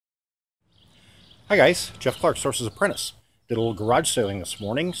Hi guys, Jeff Clark, Sources Apprentice. Did a little garage sailing this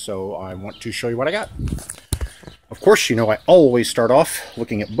morning, so I want to show you what I got. Of course, you know I always start off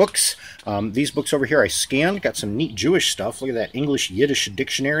looking at books. These books over here I scanned, got some neat Jewish stuff. Look at that English Yiddish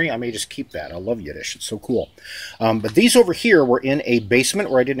dictionary. I may just keep that. I love Yiddish. It's so cool. But these over here were in a basement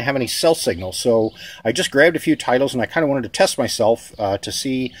where I didn't have any cell signal, so I just grabbed a few titles and I kind of wanted to test myself to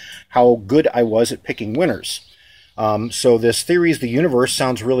see how good I was at picking winners. So this Theories of the Universe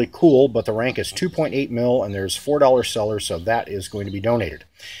sounds really cool, but the rank is 2.8 mil and there's $4 sellers, so that is going to be donated.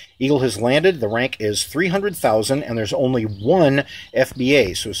 Eagle has landed. The rank is 300,000 and there's only one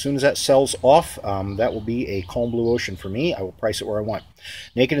FBA. So as soon as that sells off, that will be a calm blue ocean for me. I will price it where I want.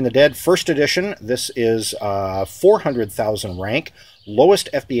 Naked and the Dead, first edition. This is 400,000 rank. Lowest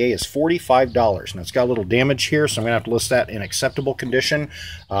FBA is $45. Now it's got a little damage here, so I'm going to have to list that in acceptable condition.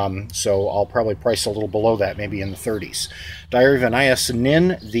 So I'll probably price a little below that, maybe in the 30s. Diary of Anais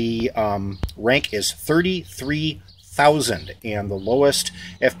Nin, the rank is 33,000, and the lowest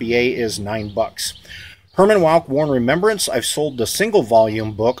FBA is $9. Herman Wouk, War and Remembrance. I've sold the single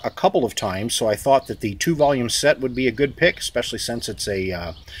volume book a couple of times, so I thought that the 2-volume set would be a good pick, especially since it's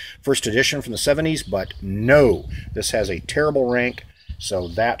a first edition from the 70s, but no, this has a terrible rank, so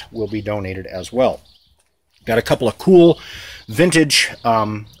that will be donated as well. Got a couple of cool vintage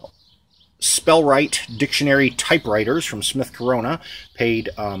Spellwright dictionary typewriters from Smith Corona.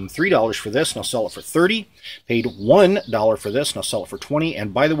 Paid $3 for this, and I'll sell it for $30. Paid $1 for this, and I'll sell it for $20.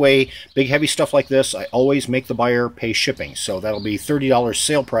 And by the way, big heavy stuff like this, I always make the buyer pay shipping. So that'll be $30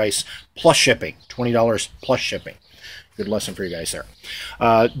 sale price plus shipping, $20 plus shipping. Good lesson for you guys there.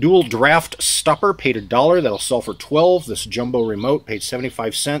 Dual Draft Stopper, paid $1. That'll sell for $12. This Jumbo Remote paid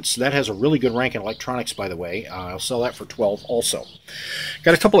 75 cents. That has a really good rank in electronics, by the way. I'll sell that for $12 also.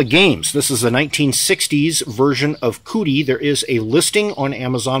 Got a couple of games. This is a 1960s version of Cootie. There is a listing on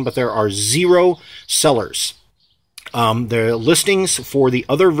Amazon, but there are 0 sellers. The listings for the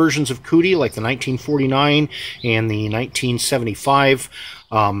other versions of Cootie, like the 1949 and the 1975,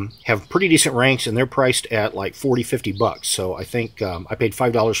 have pretty decent ranks, and they're priced at like $40–50. So I think I paid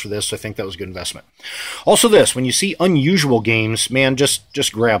 $5 for this, so I think that was a good investment. Also this, when you see unusual games, man,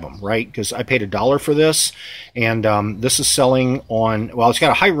 just grab them, right? Because I paid $1 for this, and this is selling on, well, it's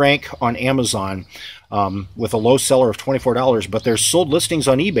got a high rank on Amazon, with a low seller of $24, but there's sold listings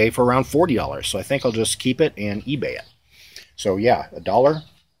on eBay for around $40, so I think I'll just keep it and eBay it. So yeah, $1.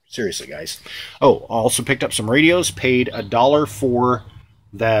 Seriously, guys. Oh, I also picked up some radios, paid $1 for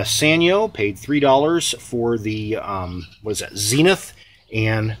the Sanyo, paid $3 for the, what is that, Zenith,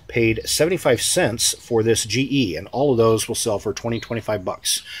 and paid 75 cents for this GE, and all of those will sell for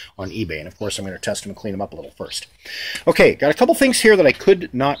 $20–25 on eBay, and of course I'm going to test them and clean them up a little first. Okay, got a couple things here that I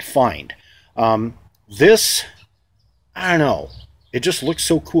could not find. This, I don't know, it just looks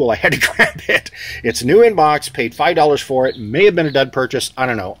so cool, I had to grab it. It's new in box, paid $5 for it, may have been a dud purchase, I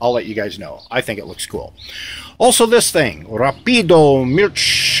don't know, I'll let you guys know. I think it looks cool. Also this thing, Rapido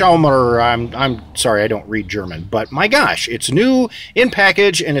Milchschaumer, I'm sorry, I don't read German, but my gosh, it's new in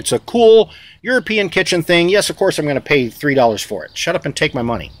package, and it's a cool European kitchen thing. Yes, of course I'm going to pay $3 for it. Shut up and take my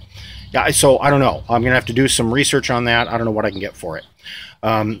money. Yeah, so I don't know. I'm going to have to do some research on that. I don't know what I can get for it.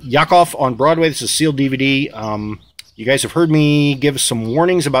 Yakov on Broadway. This is a sealed DVD. You guys have heard me give some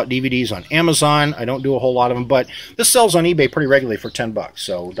warnings about DVDs on Amazon. I don't do a whole lot of them, but this sells on eBay pretty regularly for $10,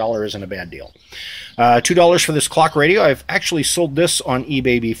 so $1 isn't a bad deal. $2 for this clock radio. I've actually sold this on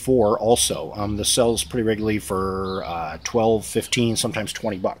eBay before also. This sells pretty regularly for $12, $15, sometimes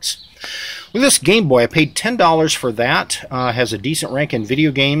 $20. With this Game Boy, I paid $10 for that. Has a decent rank in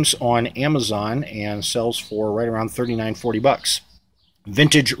video games on Amazon and sells for right around $39–40.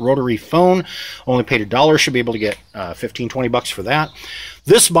 Vintage rotary phone, only paid $1. Should be able to get $15–20 for that.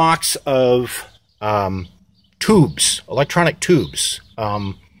 This box of tubes, electronic tubes,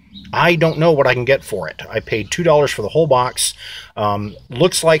 I don't know what I can get for it. I paid $2 for the whole box.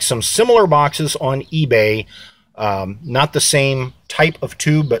 Looks like some similar boxes on eBay, not the same type of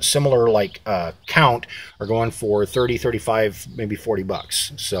tube, but similar like count, are going for $30, $35, maybe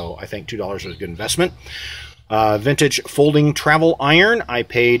 $40. So I think $2 is a good investment. Vintage folding travel iron, I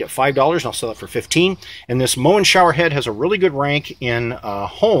paid $5, and I'll sell it for $15. And this Moen shower head has a really good rank in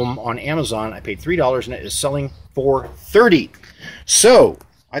home on Amazon. I paid $3, and it is selling for $30. So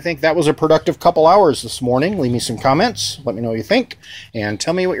I think that was a productive couple hours this morning. Leave me some comments. Let me know what you think, and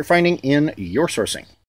tell me what you're finding in your sourcing.